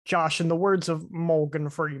Josh, in the words of Morgan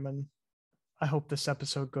Freeman, I hope this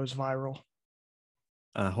episode goes viral.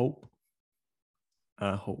 I hope.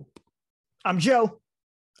 I hope. I'm Joe.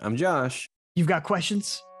 I'm Josh. You've got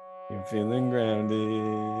questions? You're feeling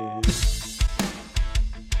grounded.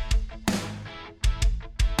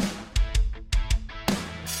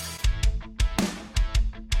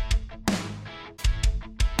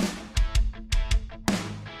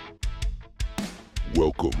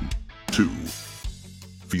 Welcome to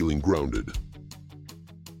Feeling Grounded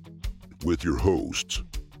with your hosts,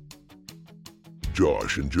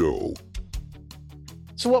 Josh and Joe.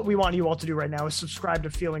 So what we want you all to do right now is subscribe to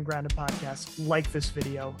Feeling Grounded Podcast, like this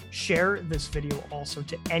video, share this video also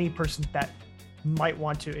to any person that might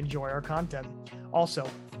want to enjoy our content. Also,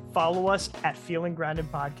 follow us at Feeling Grounded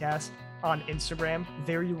Podcast on Instagram.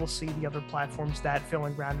 There you will see the other platforms that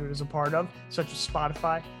Feeling Grounded is a part of, such as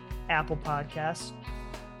Spotify, Apple Podcasts,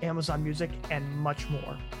 Amazon Music, and much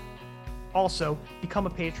more. Also, become a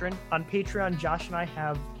patron. On Patreon, Josh and I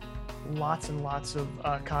have lots and lots of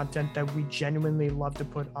content that we genuinely love to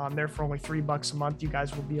put on there. For only $3 a month, you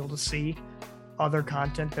guys will be able to see other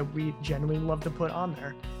content that we genuinely love to put on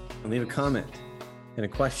there. And leave a comment and a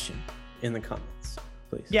question in the comments,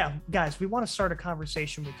 please. Yeah, guys, we want to start a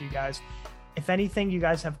conversation with you guys. If anything, you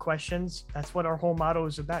guys have questions. That's what our whole motto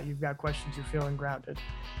is about. You've got questions, you're feeling grounded.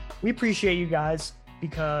 We appreciate you guys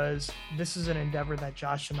because this is an endeavor that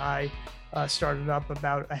Josh and I started up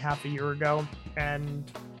about a half a year ago.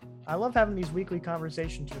 And I love having these weekly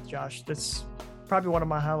conversations with Josh. That's probably one of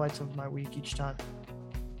my highlights of my week each time.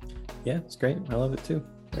 Yeah, it's great. I love it too,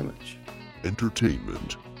 very much.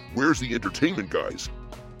 Entertainment. Where's the entertainment, guys?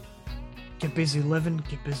 Get busy living,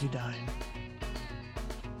 get busy dying.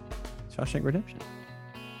 Shawshank Redemption.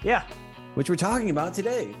 Yeah. Which we're talking about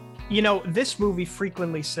today. You know, this movie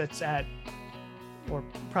frequently sits at, or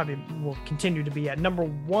probably will continue to be at, number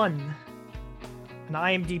one on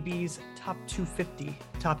IMDb's top 250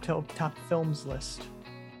 top films list.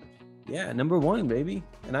 Yeah, number one, baby.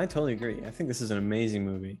 And I totally agree. I think this is an amazing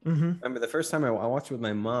movie. Mm-hmm. Remember the first time I watched it with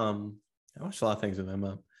my mom. I watched a lot of things with my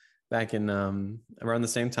mom back in around the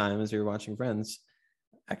same time as we were watching Friends.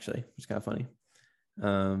 Actually, it's kind of funny.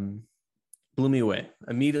 Blew me away.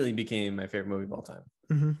 Immediately became my favorite movie of all time.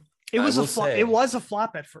 Mm-hmm. It was a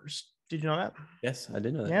flop at first. Did you know that? Yes, I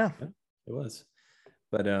did know that. Yeah, it was.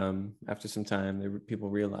 But after some time, people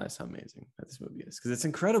realized how amazing that this movie is because it's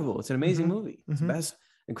incredible. It's an amazing movie. It's the best,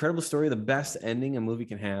 incredible story, the best ending a movie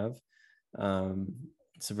can have.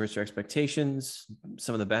 Subverts your expectations.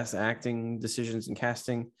 Some of the best acting decisions and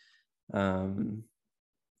casting. Solid.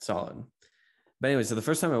 But anyway, so the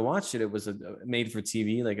first time I watched it, it was a made for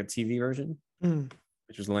TV, like a TV version,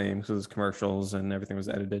 which was lame because it was commercials and everything was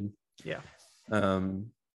edited. Yeah.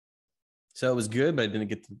 So it was good, but I didn't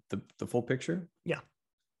get the full picture. Yeah.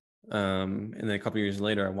 And then a couple of years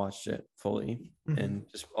later, I watched it fully and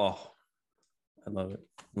just, I love it.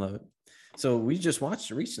 Love it. So we just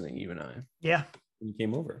watched it recently, you and I. Yeah. When you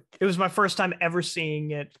came over. It was my first time ever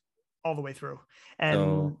seeing it all the way through.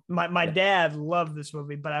 And my dad loved this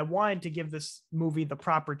movie, but I wanted to give this movie the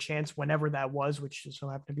proper chance whenever that was, which just so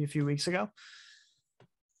happened to be a few weeks ago.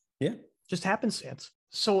 Yeah. Just happenstance.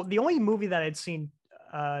 So the only movie that I'd seen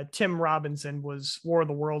Tim Robbins in was War of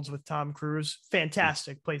the Worlds with Tom Cruise.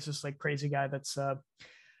 Fantastic. Plays this like crazy guy that's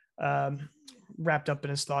wrapped up in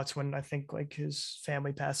his thoughts when I think like his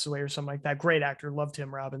family passed away or something like that. Great actor. Love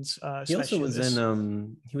Tim Robbins. He also was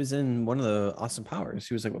he was in one of the Austin Powers.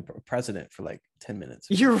 He was like a president for like 10 minutes.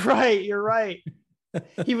 You're right.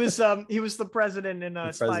 He was the president in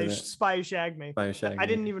Spy Who Shagged Me. I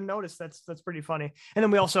didn't even notice. That's pretty funny. And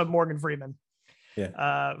then we also have Morgan Freeman.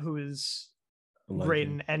 Yeah. Who is great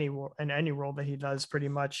in any role that he does pretty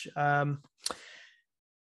much.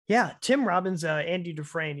 Tim Robbins, Andy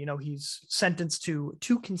Dufresne, you know, he's sentenced to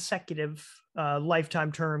 2 consecutive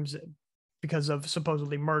lifetime terms because of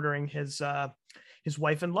supposedly murdering his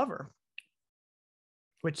wife and lover,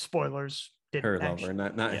 which spoilers didn't her lover,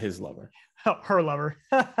 not his lover. Her lover.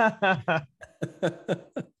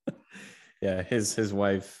 Yeah, his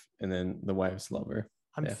wife and then the wife's lover.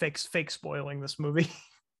 I'm fake spoiling this movie.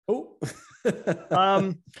 Oh.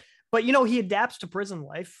 But, you know, he adapts to prison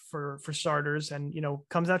life for starters and, you know,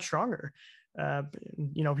 comes out stronger.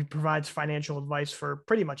 You know, he provides financial advice for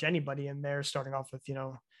pretty much anybody in there, starting off with, you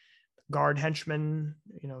know, guard henchman,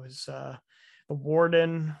 you know, his the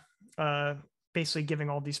warden, basically giving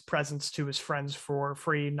all these presents to his friends for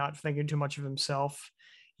free, not thinking too much of himself.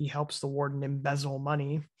 He helps the warden embezzle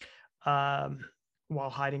money while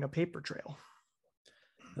hiding a paper trail.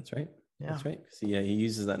 That's right. Yeah. That's right. So, he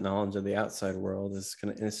uses that knowledge of the outside world as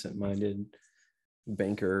kind of innocent-minded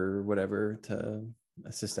banker or whatever to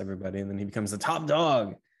assist everybody, and then he becomes the top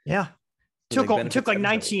dog. Yeah. He, Took like benefits everybody.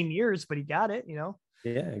 19 years, but he got it,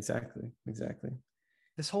 Yeah, exactly.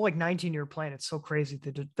 This whole like 19-year plan, it's so crazy.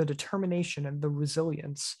 The determination and the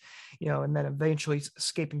resilience, and then eventually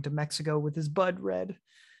escaping to Mexico with his bud Red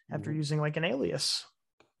after using like an alias.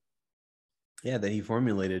 Yeah, that he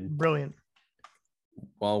formulated. Brilliant.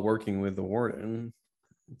 While working with the warden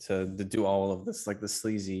to do all of this, like the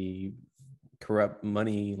sleazy, corrupt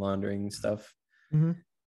money laundering stuff,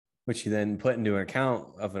 which he then put into an account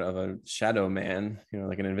of a shadow man,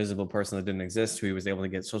 like an invisible person that didn't exist, who he was able to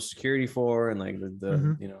get Social Security for, and like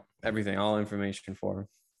the everything, all information for.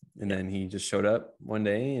 And then he just showed up one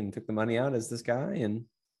day and took the money out as this guy, and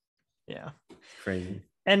crazy.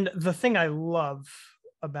 And the thing I love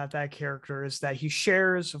about that character is that he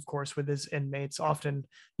shares, of course, with his inmates, often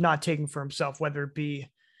not taking for himself, whether it be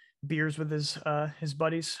beers with his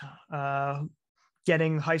buddies,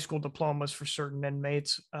 getting high school diplomas for certain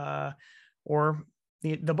inmates, or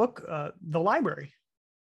the book, the library.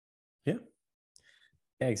 Yeah,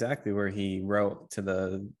 exactly. Where he wrote to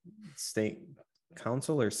the state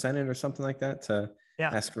council or senate or something like that to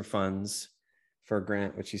ask for funds for a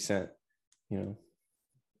grant, which he sent,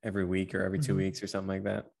 every week or every 2 weeks or something like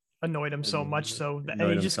that. Annoyed him so much so that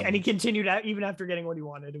and he continued out even after getting what he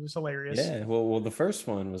wanted. It was hilarious. Yeah, well, the first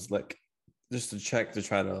one was like just a check to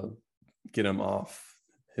try to get him off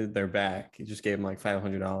their back. He just gave him like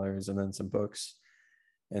 $500 and then some books,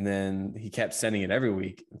 and then he kept sending it every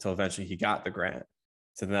week until eventually he got the grant.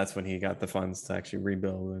 So then that's when he got the funds to actually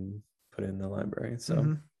rebuild and put in the library.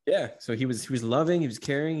 So so he was loving, he was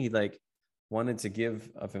caring, he like wanted to give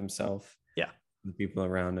of himself. The people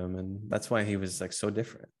around him, and that's why he was like so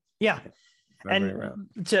different. And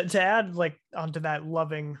to add like onto that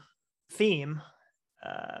loving theme,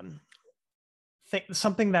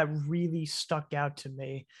 something that really stuck out to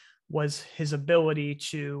me was his ability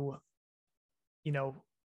to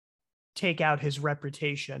take out his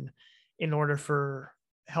reputation in order for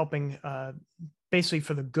helping, basically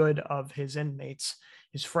for the good of his inmates,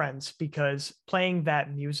 his friends, because playing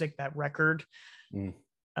that music, that record,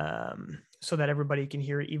 so that everybody can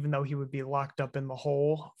hear it, even though he would be locked up in the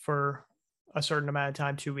hole for a certain amount of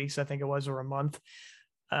time, 2 weeks, I think it was, or a month.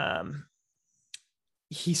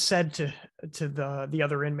 He said to the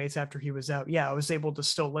other inmates after he was out, I was able to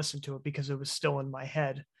still listen to it because it was still in my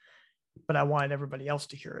head, but I wanted everybody else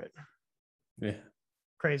to hear it. Yeah.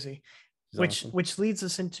 Crazy. Which leads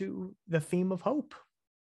us into the theme of hope.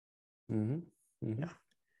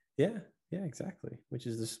 Yeah, exactly. Which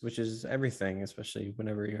is everything, especially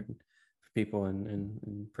whenever you're people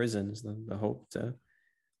in prison, is the hope to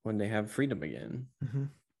one day have freedom again,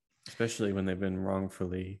 especially when they've been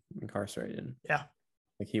wrongfully incarcerated. Yeah,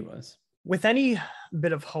 like he was. With any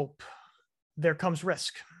bit of hope, there comes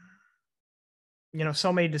risk.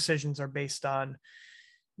 So many decisions are based on,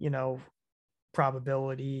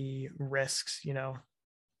 probability, risks.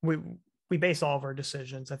 We base all of our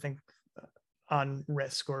decisions, I think, on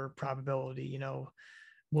risk or probability.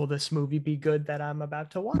 Will this movie be good that I'm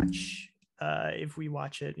about to watch? If we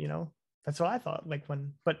watch it, that's what I thought.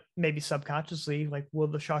 But maybe subconsciously, like, will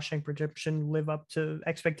the Shawshank Redemption live up to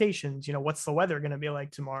expectations? What's the weather going to be like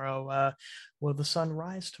tomorrow? Will the sun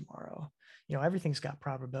rise tomorrow? Everything's got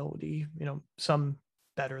probability, some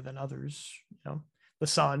better than others. The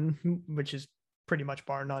sun, which is pretty much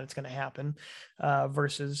bar none, it's going to happen,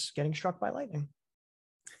 versus getting struck by lightning.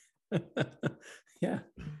 Yeah,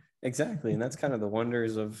 exactly. And that's kind of the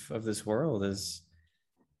wonders of this world is,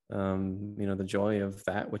 the joy of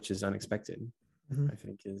that which is unexpected. I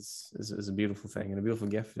think is a beautiful thing and a beautiful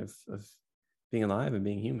gift of being alive and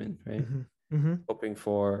being human, right? Hoping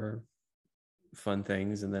for fun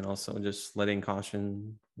things, and then also just letting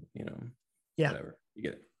caution, whatever, you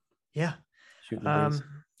get it. Yeah. Shoot the breeze.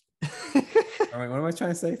 All right, what am I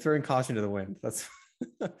trying to say? Throwing caution to the wind. That's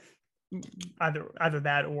either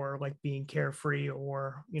that, or like being carefree,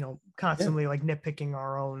 or constantly like nitpicking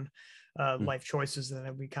our own life choices, and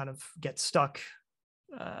then we kind of get stuck.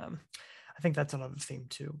 I think that's another theme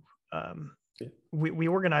too. We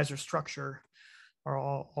organize or structure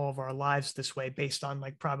all of our lives this way based on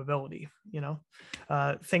like probability.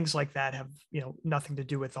 Things like that have nothing to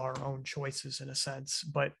do with our own choices in a sense.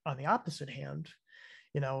 But on the opposite hand,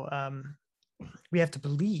 we have to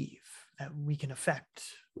believe that we can affect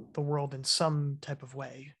the world in some type of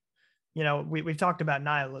way. We've talked about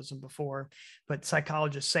nihilism before, but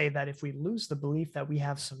psychologists say that if we lose the belief that we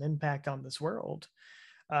have some impact on this world,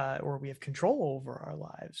 or we have control over our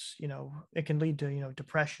lives, it can lead to,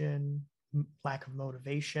 depression, lack of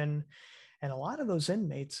motivation. And a lot of those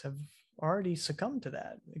inmates have already succumbed to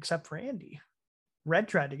that, except for Andy. Red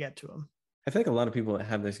tried to get to him. I feel like a lot of people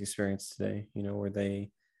have this experience today, you know, where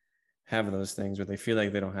they have those things where they feel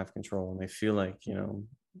like they don't have control, and they feel like, you know,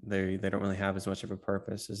 they don't really have as much of a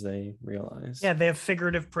purpose as they realize. Yeah, they have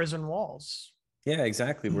figurative prison walls. Yeah,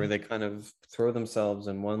 exactly. Where they kind of throw themselves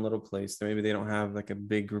in one little place. Maybe they don't have like a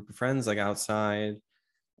big group of friends like outside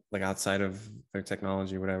of their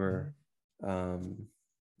technology, whatever. And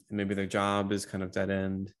maybe their job is kind of dead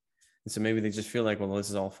end. And so maybe they just feel like, well, this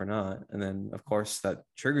is all for naught. And then of course that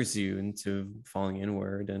triggers you into falling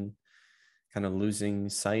inward and kind of losing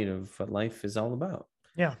sight of what life is all about.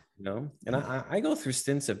 Yeah. You know, and I go through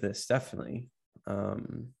stints of this, definitely.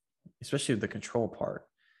 Especially with the control part.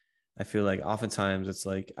 I feel like oftentimes it's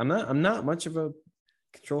like I'm not much of a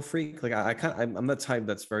control freak. Like I'm the type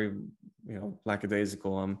that's very, you know,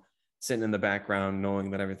 lackadaisical. I'm sitting in the background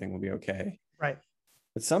knowing that everything will be okay. Right.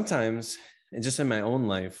 But sometimes, and just in my own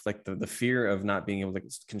life, like the fear of not being able to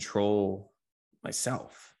control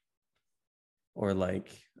myself, or like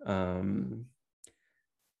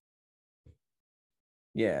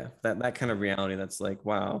yeah, that kind of reality that's like,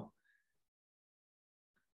 wow,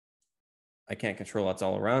 I can't control what's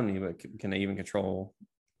all around me, but can I even control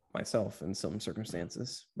myself in some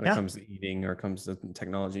circumstances when it comes to eating, or comes to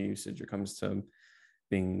technology usage, or comes to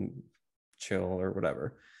being chill or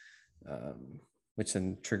whatever, which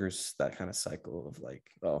then triggers that kind of cycle of like,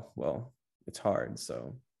 oh, well, it's hard,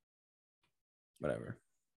 so whatever,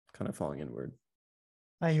 kind of falling inward.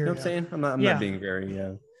 I hear you know what I'm saying. I'm not being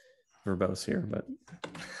very verbose here, but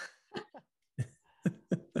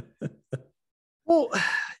well,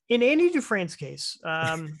 in Andy Dufresne's case,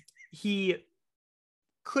 he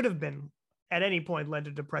could have been at any point led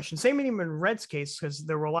to depression. Same in Red's case, because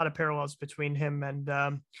there were a lot of parallels between him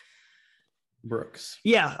and Brooks.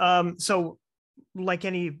 Yeah. So like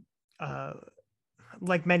many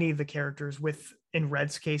of the characters in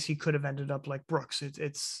Red's case, he could have ended up like Brooks.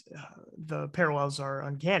 It's the parallels are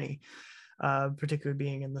uncanny, particularly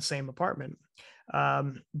being in the same apartment.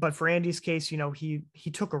 But for Andy's case, you know, he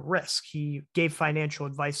took a risk. He gave financial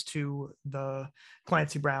advice to the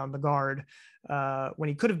Clancy Brown, the guard, when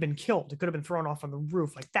he could have been killed. He could have been thrown off on the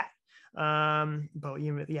roof like that. But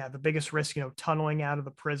the biggest risk, you know, tunneling out of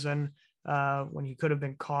the prison when he could have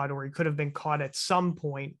been caught, or he could have been caught at some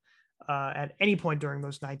point, at any point during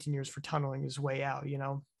those 19 years for tunneling his way out. You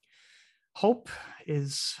know, hope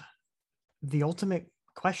is the ultimate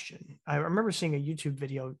question. I remember seeing a YouTube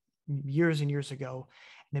video years and years ago,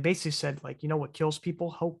 and they basically said, like, you know what kills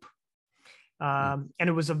people? Hope. And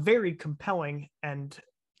it was a very compelling and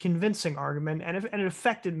convincing argument, and it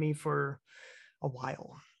affected me for a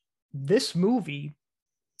while. This movie,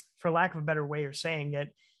 for lack of a better way of saying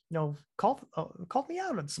it, you know, called me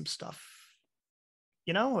out on some stuff.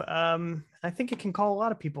 You know, I think it can call a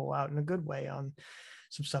lot of people out in a good way on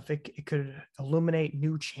some stuff. It could illuminate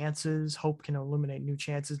new chances. Hope can illuminate new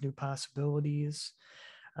chances, new possibilities.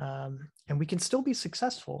 And we can still be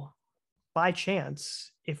successful by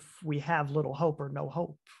chance if we have little hope or no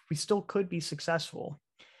hope. We still could be successful.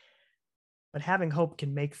 But having hope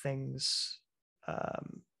can make things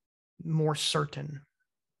more certain,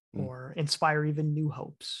 or inspire even new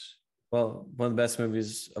hopes. Well, one of the best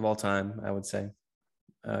movies of all time, I would say.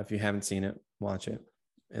 If you haven't seen it, watch it.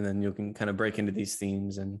 And then you can kind of break into these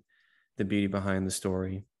themes and the beauty behind the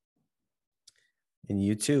story. And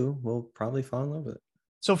you too will probably fall in love with it.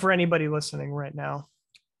 So for anybody listening right now,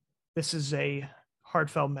 this is a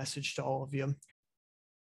heartfelt message to all of you.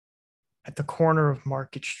 At the corner of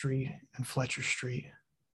Market Street and Fletcher Street,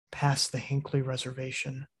 past the Hinckley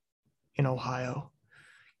Reservation in Ohio,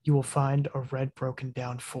 you will find a red broken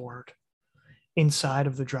down Ford. Inside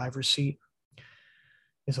of the driver's seat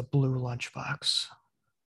is a blue lunchbox.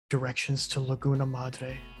 Directions to Laguna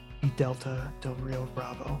Madre y Delta del Rio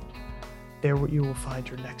Bravo. There you will find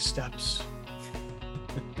your next steps.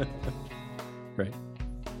 Right.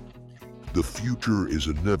 The future is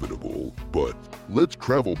inevitable, but let's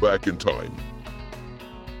travel back in time.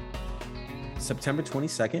 September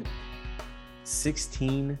 22nd,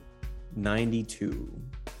 1692.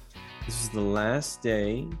 This is the last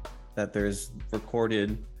day that there's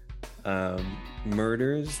recorded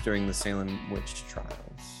murders during the Salem witch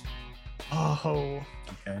trials. Oh.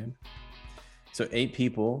 Okay. So 8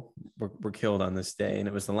 people were killed on this day, and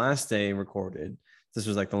it was the last day recorded. This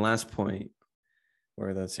was like the last point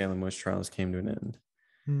where the Salem witch trials came to an end,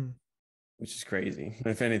 which is crazy.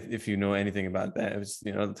 If you know anything about that, it was,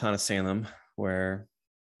 you know, the town of Salem, where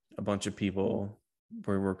a bunch of people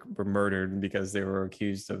were murdered because they were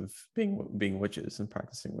accused of being witches and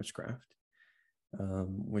practicing witchcraft,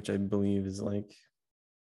 which I believe is like,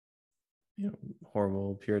 you know,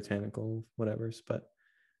 horrible, puritanical, whatever's. But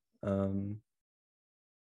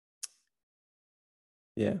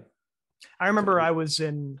Yeah. I remember I was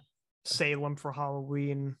in Salem for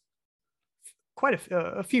Halloween quite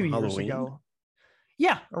a few years Halloween? ago.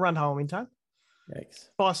 Yeah, around Halloween time. Yikes.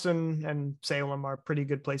 Boston and Salem are pretty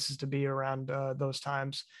good places to be around those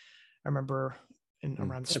times. I remember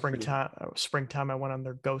around springtime, I went on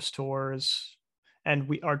their ghost tours, and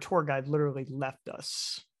our tour guide literally left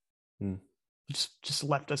us. Just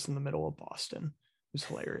left us in the middle of Boston. It was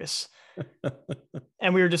hilarious.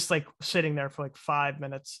 And we were just like sitting there for like 5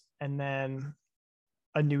 minutes, and then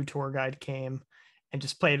a new tour guide came and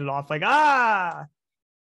just played it off like,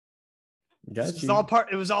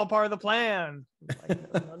 it was all part of the plan.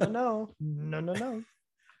 Like, no.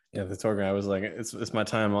 Yeah, the tour guy was like, it's my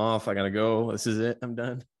time off. I gotta go. This is it. I'm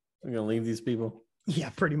done. I'm gonna leave these people. Yeah,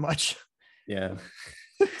 pretty much. Yeah.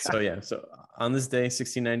 So on this day,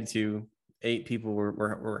 1692, 8 people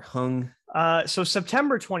were hung. So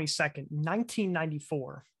September 22nd,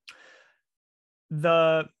 1994.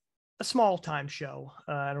 A small time show.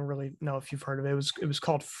 I don't really know if you've heard of it. It was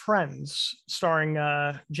called Friends, starring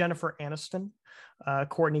Jennifer Aniston,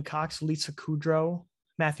 Courtney Cox, Lisa Kudrow,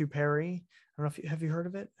 Matthew Perry. I don't know have you heard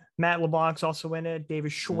of it? Matt LeBlanc's also in it.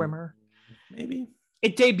 David Schwimmer. Maybe.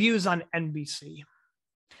 It debuts on NBC.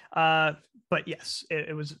 But yes,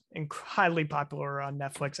 it was highly popular on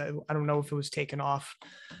Netflix. I don't know if it was taken off.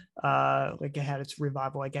 Like it had its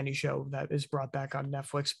revival, like any show that is brought back on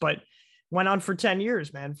Netflix, but went on for 10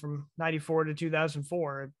 years, man, from 94 to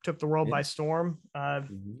 2004. It took the world by storm. I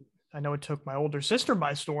know it took my older sister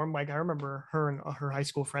by storm. Like I remember her and her high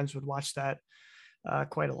school friends would watch that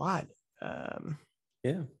quite a lot.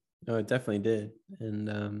 Yeah, no, it definitely did.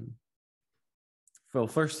 And well,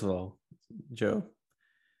 first of all, Joe,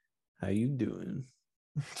 how you doing?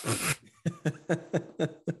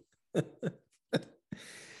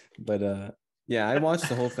 But yeah, I watched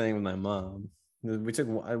the whole thing with my mom. We took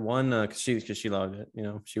one because she loved it. You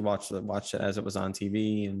know, she watched it as it was on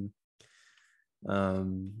TV, and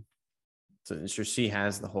so sure she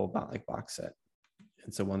has the whole box set.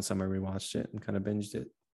 And so one summer we watched it and kind of binged it,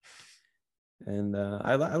 and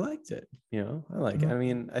I liked it. You know, I like it. I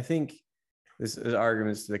mean, I think this is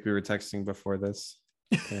arguments like we were texting before this,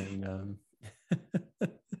 and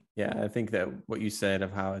yeah, I think that what you said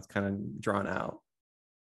of how it's kind of drawn out,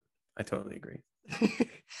 I totally agree.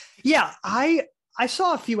 Yeah, I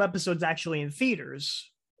saw a few episodes actually in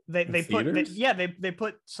theaters. They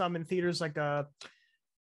put some in theaters, like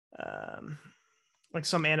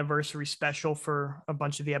some anniversary special for a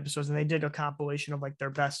bunch of the episodes, and they did a compilation of like their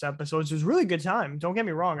best episodes. It was a really good time. Don't get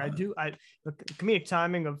me wrong. The comedic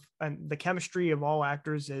timing and the chemistry of all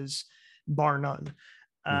actors is bar none.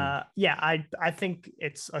 Yeah, I think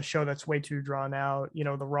it's a show that's way too drawn out. You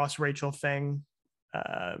know, the Ross Rachel thing.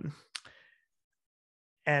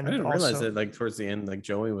 And I didn't realize that like towards the end, like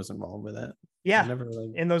Joey was involved with that. Yeah,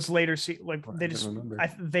 in those later like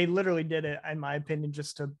they literally did it, in my opinion,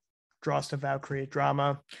 just to draw stuff out, create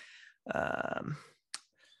drama. Yeah.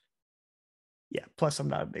 Plus, I'm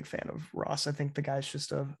not a big fan of Ross. I think the guy's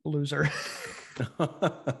just a loser. I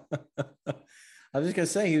was just gonna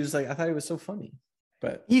say I thought he was so funny,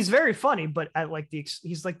 but he's very funny. But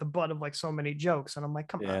he's like the butt of like so many jokes, and I'm like,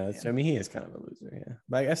 come on. Yeah, I mean, he is kind of a loser. Yeah,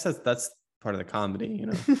 but I guess that's part of the comedy, you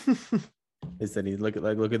know, is that he look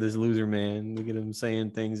at this loser man, look at him saying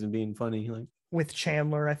things and being funny. Like with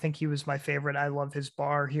Chandler, I think he was my favorite. I love his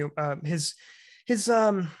bar humor. I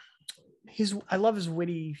love his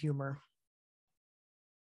witty humor,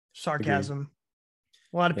 sarcasm.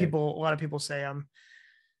 Agreed. A lot of people say I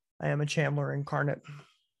am a Chandler incarnate.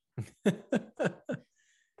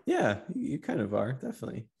 Yeah, you kind of are,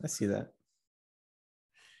 definitely. I see that.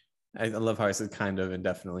 I love how I said kind of and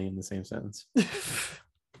definitely in the same sentence.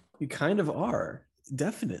 You kind of are,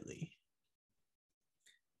 definitely.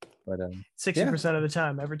 But 60% of the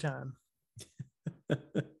time, every time. Well,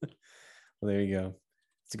 there you go.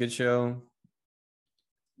 It's a good show.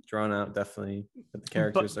 Drawn out, definitely. But the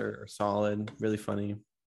characters are solid, really funny.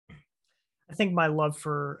 I think my love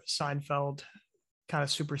for Seinfeld kind of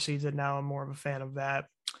supersedes it now. I'm more of a fan of that.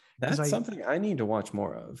 That's something I need to watch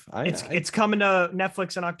more of. It's coming to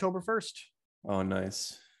Netflix on October 1st. Oh,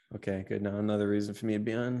 nice. Okay, good. Now another reason for me to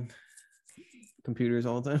be on computers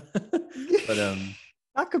all the time. But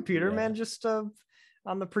not computer, man, just on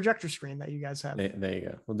the projector screen that you guys have. There you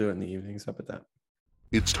go. We'll do it in the evenings. Up at that.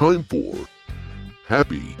 It's time for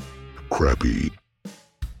Happy Crappy.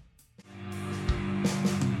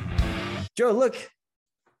 Joe, look.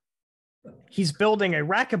 He's building a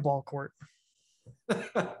racquetball court.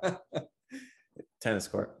 Tennis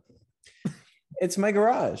court. It's my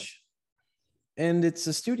garage, and it's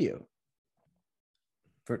a studio,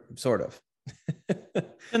 sort of.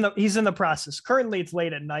 He's in the process. Currently, it's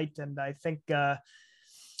late at night, and I think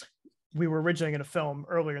we were originally going to film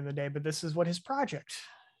earlier in the day, but this is what his project.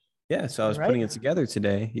 Yeah, so I was putting it together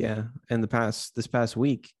today. Yeah, and this past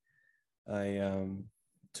week, I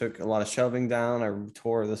took a lot of shelving down. I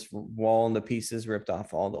tore this wall into pieces, ripped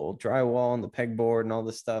off all the old drywall and the pegboard and all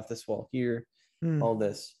this stuff. This wall here, all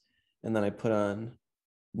this, and then I put on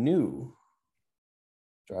new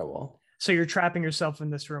drywall. So you're trapping yourself in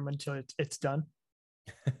this room until it's done.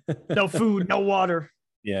 No food, no water.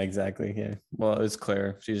 Yeah, exactly. Yeah. Well, it was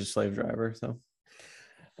Claire. She's a slave driver. So,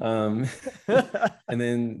 and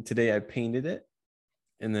then today I painted it,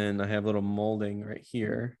 and then I have a little molding right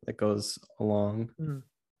here that goes along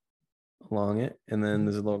it. And then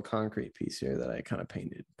there's a little concrete piece here that I kind of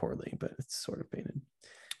painted poorly, but it's sort of painted.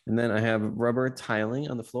 And then I have rubber tiling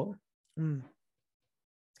on the floor.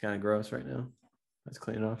 It's kind of gross right now. Let's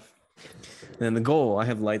clean it off. And then the goal, I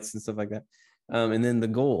have lights and stuff like that. And then the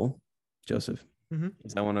goal, Joseph,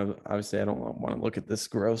 is I don't want to look at this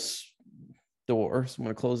gross door. So I'm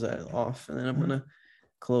going to close that off. And then I'm going to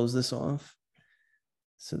close this off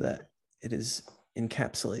so that it is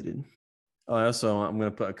encapsulated. Oh, I'm going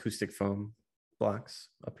to put acoustic foam blocks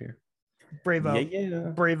up here. Bravo.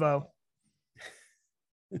 Yeah. Bravo.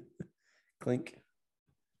 Clink.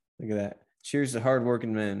 Look at that. Cheers to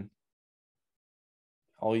hardworking men.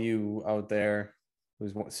 All you out there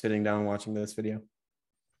who's sitting down watching this video.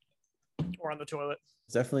 Or on the toilet.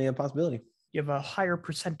 It's definitely a possibility. You have a higher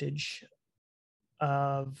percentage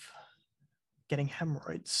of getting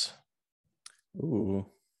hemorrhoids. Ooh.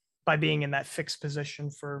 By being in that fixed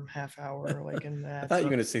position for half hour, like in that. I thought you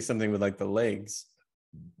were going to say something with like the legs.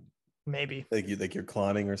 Maybe. Like your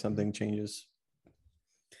clotting or something changes.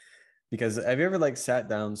 Because have you ever like sat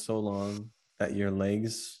down so long that your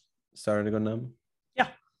legs started to go numb? Yeah.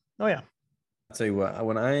 Oh yeah. I'll tell you what,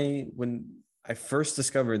 when I first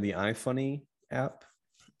discovered the iFunny app,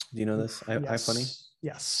 do you know this? Yes. iFunny?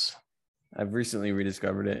 Yes. I've recently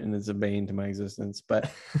rediscovered it, and it's a bane to my existence, but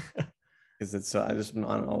because I just been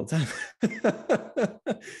on it all the time.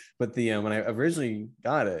 But when I originally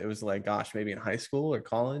got it, it was like, gosh, maybe in high school or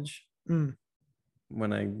college the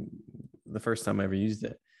first time I ever used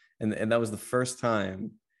it. And that was the first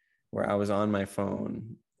time where I was on my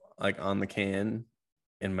phone, like on the can,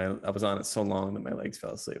 and I was on it so long that my legs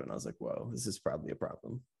fell asleep, and I was like, whoa, this is probably a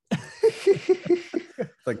problem.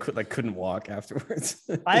 like couldn't walk afterwards.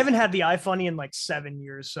 I haven't had the iFunny in like 7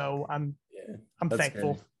 years, so I'm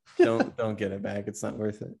thankful. Don't get it back. It's not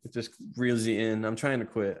worth it. It just reels you in. I'm trying to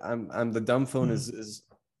quit. I'm the dumb phone is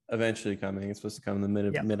eventually coming. It's supposed to come in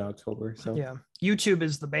the mid-October. So yeah, YouTube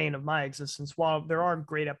is the bane of my existence. While there are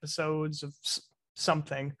great episodes of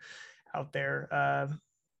something out there,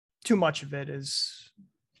 too much of it is,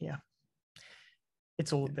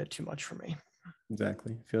 it's a little bit too much for me.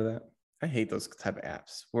 Exactly. Feel that. I hate those type of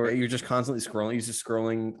apps where you're just constantly scrolling. You're just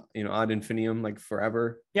scrolling, ad infinitum, like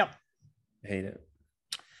forever. Yep. I hate it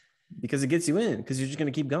because it gets you in, because you're just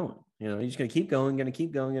going to keep going. You're just going to keep going,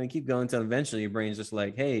 until eventually your brain's just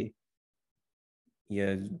like, hey,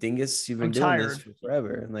 yeah, dingus, you've been doing this for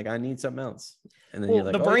forever, and like I need something else. And then you're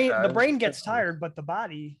like, the brain gets tired, but the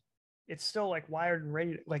body, it's still like wired and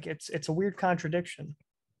ready. Like it's a weird contradiction.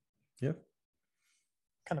 Yeah.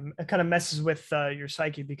 It kind of messes with your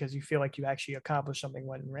psyche, because you feel like you actually accomplished something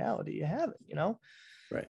when in reality you haven't.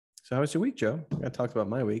 Right. So how was your week, Joe? I talked about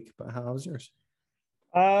my week, but how was yours?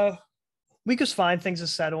 Week was fine. Things are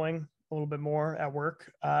settling a little bit more at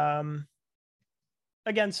work. Again,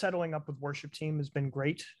 settling up with worship team has been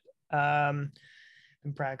great. Been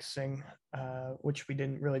practicing, which we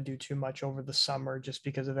didn't really do too much over the summer just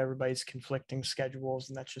because of everybody's conflicting schedules,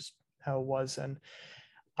 and that's just how it was. And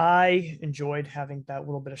I enjoyed having that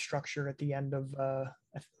little bit of structure at the end of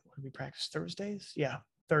what do we practice? Thursdays? Yeah,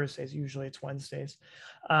 Thursdays. Usually it's Wednesdays.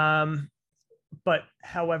 But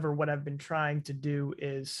however, what I've been trying to do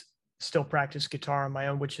is still practice guitar on my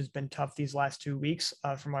own, which has been tough these last 2 weeks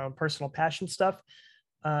for my own personal passion stuff,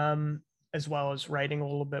 as well as writing a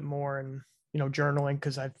little bit more and, journaling,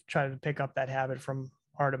 because I've tried to pick up that habit from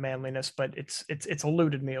Art of Manliness, but it's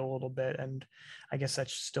eluded me a little bit. And I guess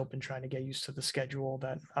that's still been trying to get used to the schedule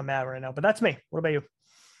that I'm at right now. But that's me. What about you?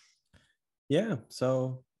 Yeah.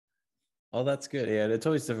 So all that's good. Yeah. It's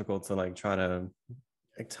always difficult to like try to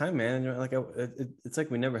time management. Like it's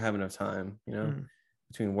like we never have enough time,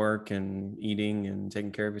 between work and eating and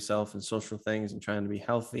taking care of yourself and social things and trying to be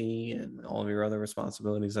healthy and all of your other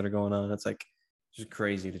responsibilities that are going on. It's like just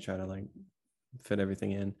crazy to try to like fit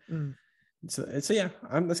everything in. So yeah,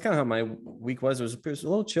 that's kind of how my week was. It was a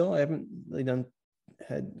little chill. I haven't really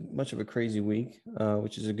had much of a crazy week,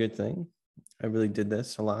 which is a good thing. I really did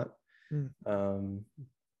this a lot. And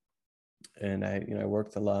I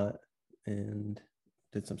worked a lot and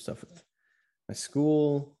did some stuff with my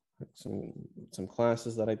school, some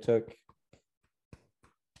classes that I took.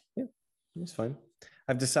 Yeah, it's fine.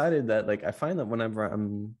 I've decided that like I find that whenever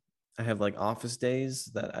I have like office days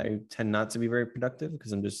that I tend not to be very productive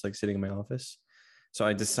because I'm just like sitting in my office. So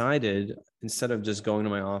I decided instead of just going to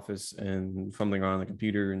my office and fumbling around on the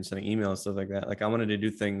computer and sending emails, stuff like that, like I wanted to do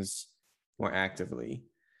things more actively.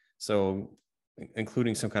 So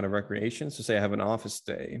including some kind of recreation. So say I have an office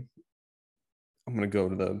day, I'm going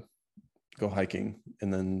to go hiking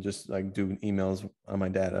and then just like do emails on my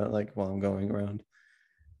data, like while I'm going around.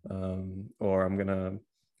 Or I'm going to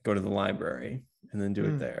go to the library and then do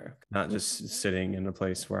it there, not just sitting in a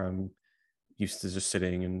place where I'm used to just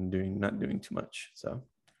sitting and not doing too much. So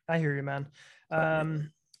I hear you, man.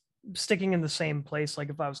 Sticking in the same place, like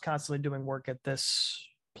if I was constantly doing work at this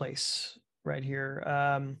place right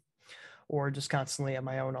here, or just constantly at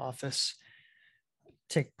my own office,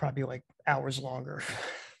 take probably like hours longer.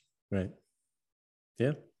 Right.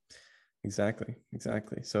 Yeah, exactly.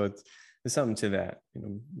 So it's something to that,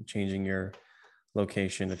 changing your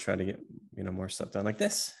location to try to get, more stuff done like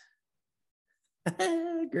this.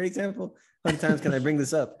 Great example. How many times can I bring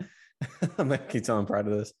this up? I'm like, so I'm proud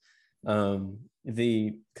of this.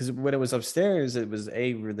 Because when it was upstairs, it was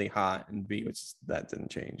A, really hot, and B, which that didn't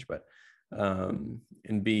change, but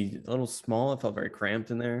and B, a little small. It felt very cramped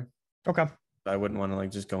in there. Okay. I wouldn't want to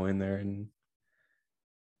like just go in there and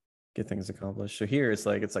get things accomplished. So here it's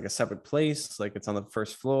like a separate place, like it's on the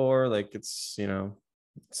first floor, like it's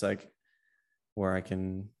it's like where I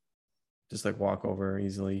can just like walk over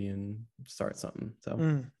easily and start something.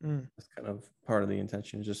 So that's kind of part of the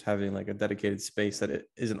intention, just having like a dedicated space that it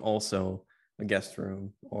isn't also a guest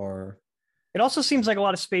room. Or it also seems like a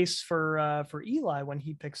lot of space for Eli when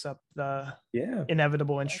he picks up the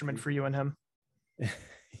inevitable instrument for you and him.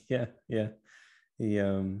 yeah He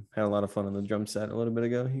had a lot of fun on the drum set a little bit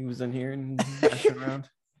ago. He was in here and around.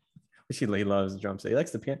 He loves the drum set. He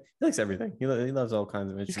likes the piano. He likes everything. He loves all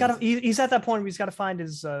kinds of instruments. He's at that point where he's got to find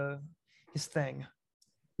his thing.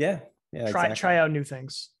 Yeah. Try out new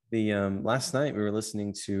things. The last night we were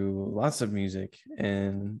listening to lots of music,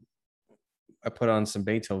 and I put on some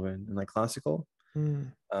Beethoven and like classical,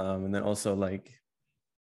 and then also like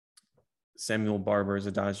Samuel Barber's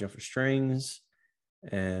Adagio for strings.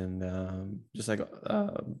 And just like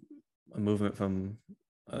a movement from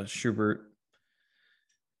Schubert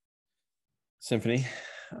symphony.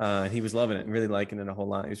 He was loving it and really liking it a whole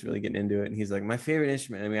lot. He was really getting into it. And he's like, my favorite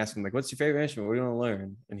instrument. And we asked him, like, what's your favorite instrument? What do you want to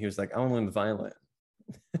learn? And he was like, I want to learn the violin.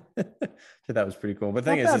 So that was pretty cool. But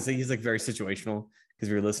the thing is, he's like very situational, because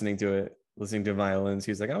we were listening to violins.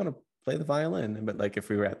 He was like, I want to play the violin. But like if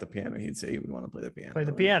we were at the piano, he'd say he would want to play the piano. Play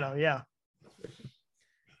the piano, yeah.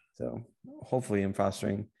 So hopefully I'm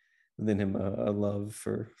fostering within him a love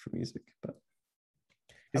for music. But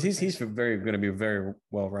because he's going to be very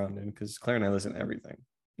well-rounded, because Claire and I listen to everything.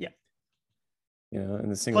 Yeah.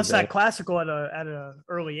 And the single plus that classical at a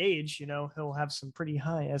early age, he'll have some pretty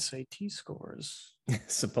high SAT scores.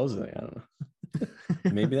 Supposedly, I don't know.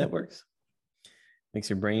 Maybe that works. Makes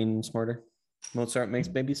your brain smarter. Mozart makes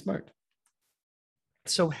baby smart.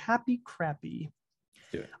 So happy crappy.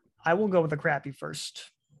 Do it. I will go with the crappy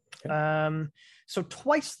first. Okay. So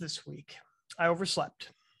twice this week I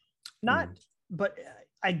overslept. But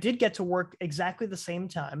I did get to work exactly the same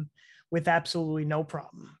time with absolutely no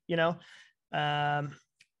problem,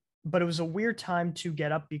 but it was a weird time to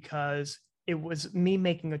get up because it was me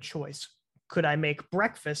making a choice. Could I make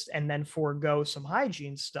breakfast and then forego some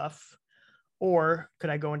hygiene stuff? Or could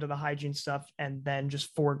I go into the hygiene stuff and then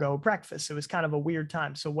just forego breakfast? It was kind of a weird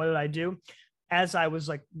time. So what did I do? As I was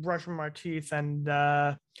like brushing my teeth and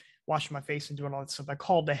washing my face and doing all that stuff, I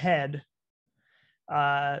called ahead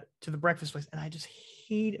to the breakfast place, and I just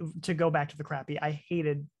hate to go back to the crappy. I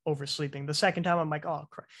hated oversleeping. The second time I'm like, oh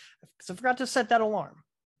crap, because I forgot to set that alarm.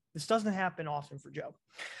 This doesn't happen often for Joe.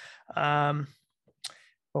 But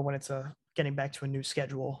when it's getting back to a new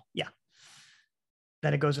schedule,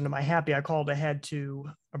 then it goes into my happy. I called ahead to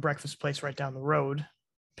a breakfast place right down the road,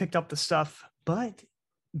 picked up the stuff, but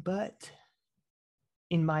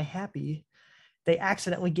in my happy, they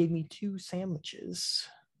accidentally gave me 2 sandwiches,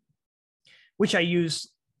 which I used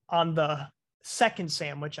on the second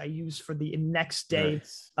sandwich I used for the next day.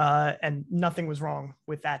 Nice. And nothing was wrong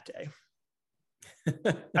with that day.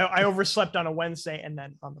 I overslept on a Wednesday and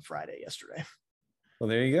then on the Friday yesterday. Well,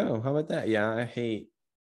 there you go. How about that? Yeah, I hate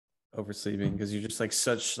oversleeping because you're just like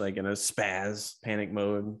such like in a panic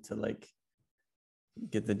mode to like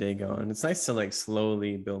get the day going. It's nice to like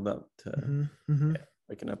slowly build up to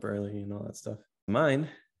waking up early and all that stuff. Mine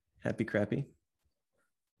happy crappy.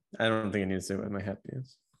 I don't think I need to say what my happy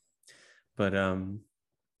is, but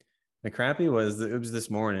my crappy was it was this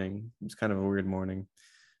morning. It was kind of a weird morning.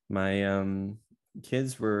 My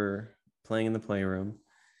kids were playing in the playroom,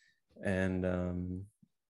 and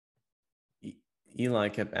Eli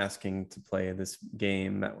kept asking to play this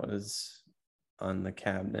game that was on the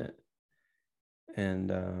cabinet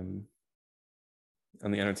and on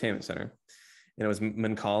the entertainment center, and it was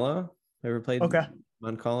Mancala. Ever played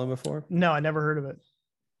Mancala before? No, I never heard of it.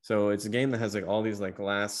 So it's a game that has like all these like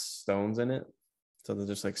glass stones in it. So they're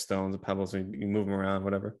just like stones and pebbles, so you move them around,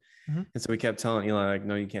 whatever. Mm-hmm. And so we kept telling Eli, like,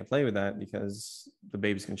 no, you can't play with that because the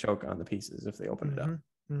babies can choke on the pieces if they open it up.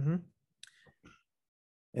 Mm-hmm.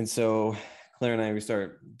 And so Claire and I, we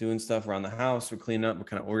start doing stuff around the house. We're cleaning up. We're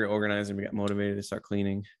kind of organizing. We got motivated to start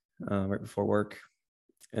cleaning right before work.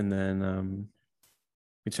 And then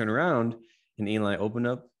we turned around and Eli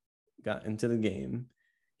got into the game.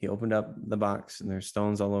 He opened up the box and there's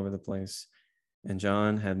stones all over the place. And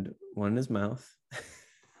John had one in his mouth.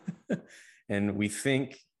 And we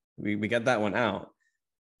think we got that one out,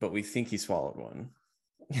 but we think he swallowed one.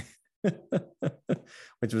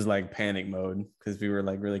 Which was like panic mode because we were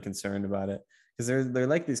like really concerned about it. Because they're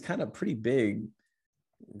like these kind of pretty big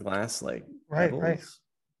glass like pebbles, right.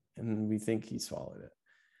 And we think he swallowed it.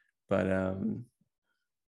 But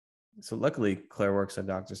so luckily Claire works at a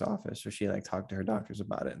doctor's office, so she like talked to her doctors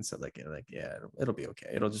about it and said yeah, it'll be okay.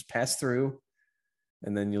 It'll just pass through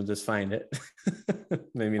and then you'll just find it.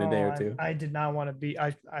 Maybe in a day or two. I did not want to be,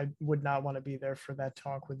 I would not want to be there for that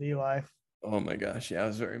talk with Eli. Oh my gosh. Yeah, I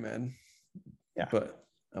was very mad. Yeah. But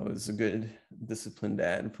I was a good disciplined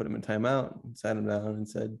dad and put him in timeout and sat him down and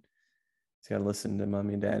said, he's got to listen to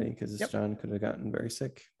mommy and daddy because John could have gotten very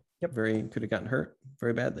sick. Could have gotten hurt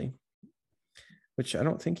very badly, which I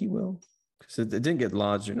don't think he will because it didn't get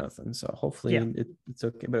lodged or nothing. So hopefully it's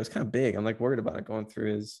okay. But it was kind of big. I'm like worried about it going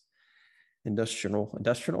through his industrial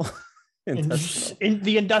in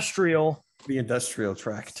the industrial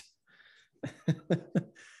tract.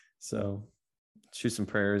 So shoot some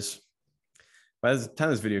prayers. By the time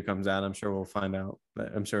this video comes out, I'm sure we'll find out,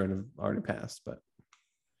 but I'm sure it'll already passed, but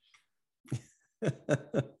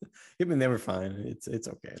I mean, they were fine. It's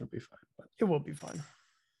okay. It'll be fine. But it will be fine.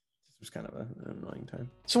 It was kind of an annoying time.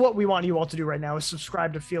 So what we want you all to do right now is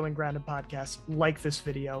subscribe to Feeling Grounded Podcast, like this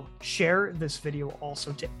video, share this video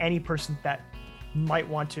also to any person that might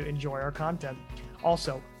want to enjoy our content.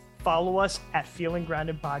 Also, follow us at Feeling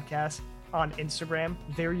Grounded Podcast on Instagram.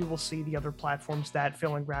 There you will see the other platforms that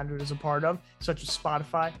Feeling Grounded is a part of, such as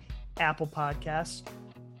Spotify, Apple Podcasts,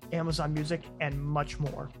 Amazon Music, and much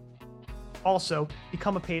more. Also,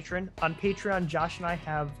 become a patron. On Patreon, Josh and I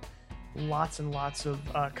have lots and lots of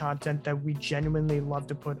content that we genuinely love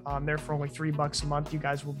to put on there. For only $3 a month, you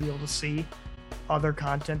guys will be able to see other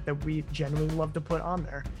content that we genuinely love to put on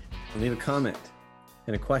there. Leave a comment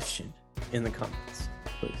and a question in the comments,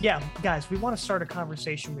 please. Yeah, guys, we want to start a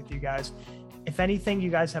conversation with you guys. If anything, you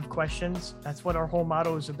guys have questions. That's what our whole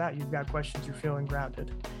motto is about. You've got questions, you're feeling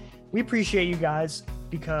grounded. We appreciate you guys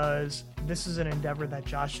because this is an endeavor that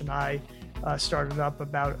Josh and I started up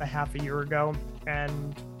about a half a year ago.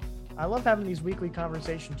 And I love having these weekly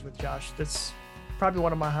conversations with Josh. That's probably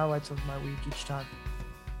one of my highlights of my week each time.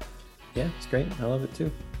 Yeah, it's great. I love it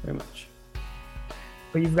too, very much.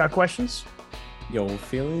 But you've got questions? Yo,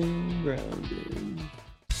 feeling grounded.